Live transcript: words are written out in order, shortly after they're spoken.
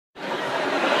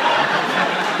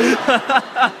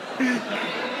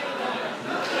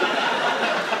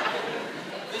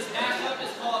mashup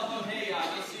is called Oh Hey Ya.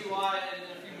 You'll see why in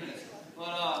a few minutes.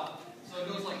 But so it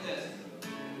goes like this.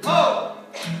 Ho!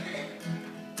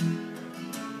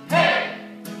 Hey!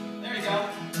 There you go.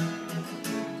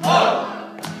 Ho!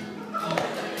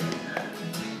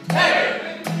 Hey!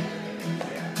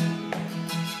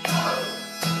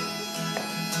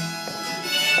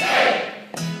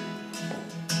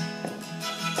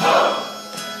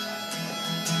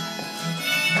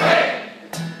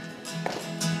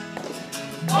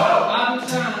 I've been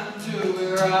trying to do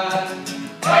it right.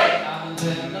 I've been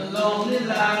living a lonely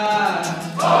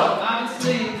life. I've been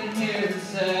sleeping here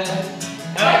instead.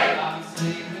 I've been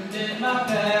sleeping in my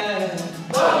bed.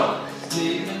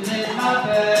 Sleeping in my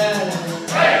bed.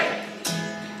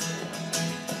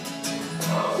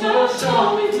 So show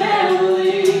me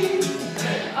family.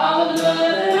 All the blood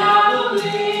that I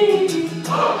believe.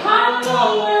 I don't know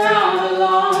where I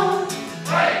belong.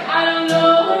 I don't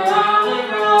know where I went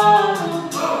wrong.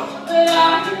 But I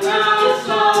can write a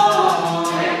song.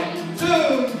 2,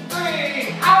 3.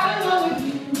 I belong with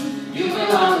you. You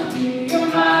belong with me. You're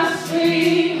my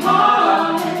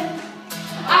sweetheart.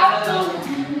 I belong with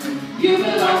you. You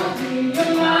belong with me.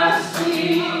 You're my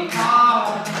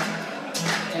sweetheart.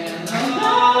 And the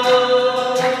love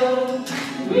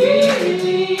we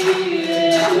need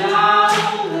is now.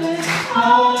 Let's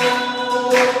hope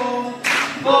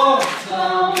for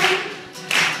some.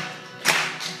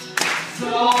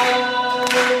 So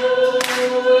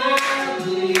we're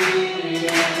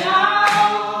bleeding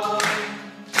out.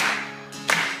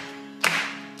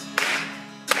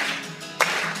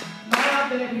 My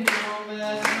baby don't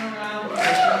mess around with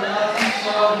nothing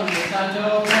so this I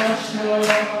know for sure.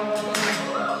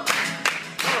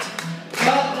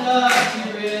 But love you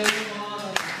really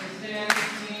want to stand to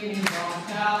see me walk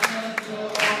out the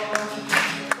door.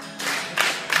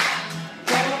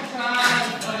 Don't try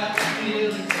to fight the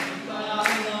feelings that you thought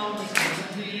alone was going to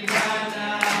be right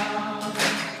now.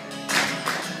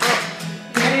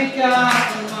 Thank God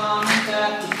for mom and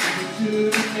dad for putting two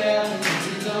together if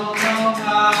you don't know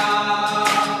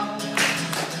how.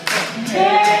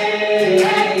 Hey,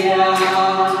 hey, yeah.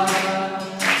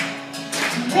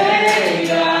 Hey,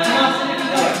 yeah. Now sing it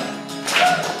together.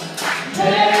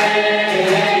 Hey,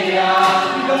 hey,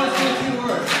 yeah. You're going to say 2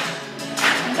 words.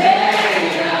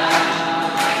 Hey, yeah.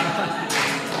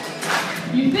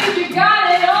 You think you got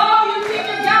it all, you think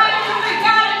you got it, you think you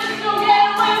got it, just don't get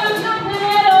away with nothing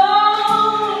at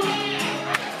all.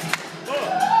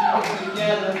 We get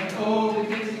together, oh, we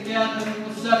get together,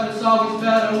 but separate's always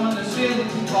better when there's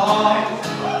feelings involved.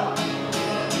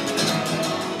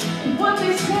 What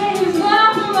they say is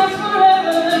love will last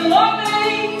forever, and love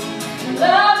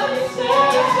they say,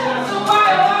 so why?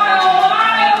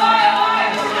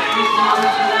 You tell me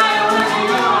tonight when you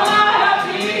know I'm not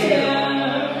happy here.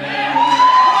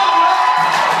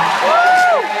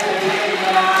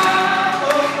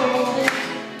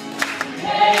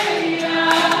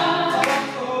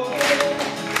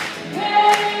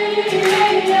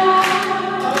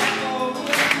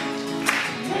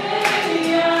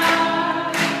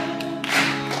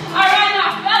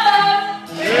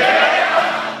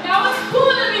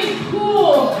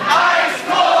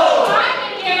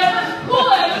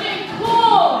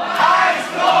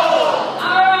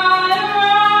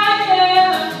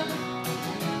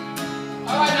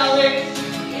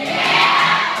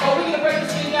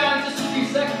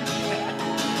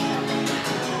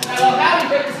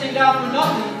 Down for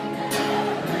nothing.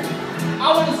 I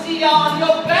want to see y'all on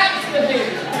your backs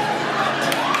behavior.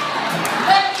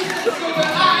 Let me see you, I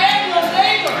am your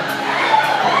neighbor.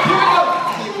 Here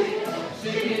we go.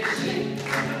 Shake it, shake it.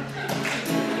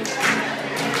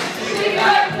 Shake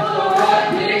like a Polaroid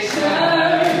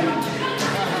picture.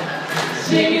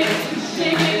 Shake it,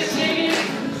 shake it, shake it,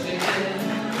 shake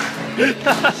it.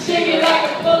 Shake it like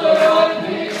a Polaroid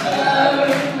picture.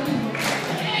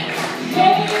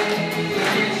 Shake it.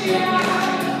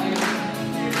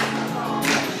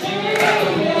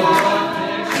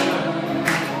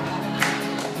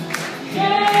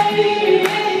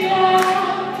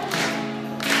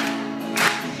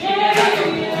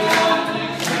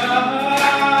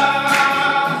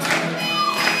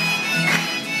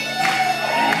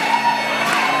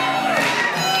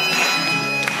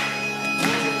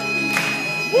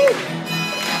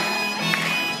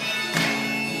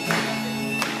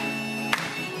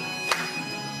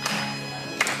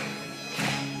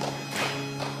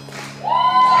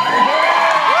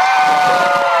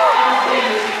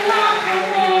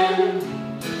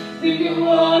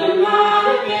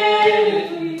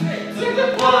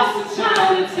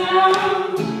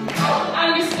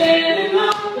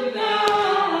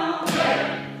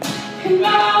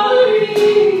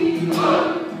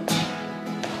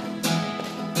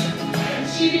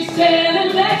 standing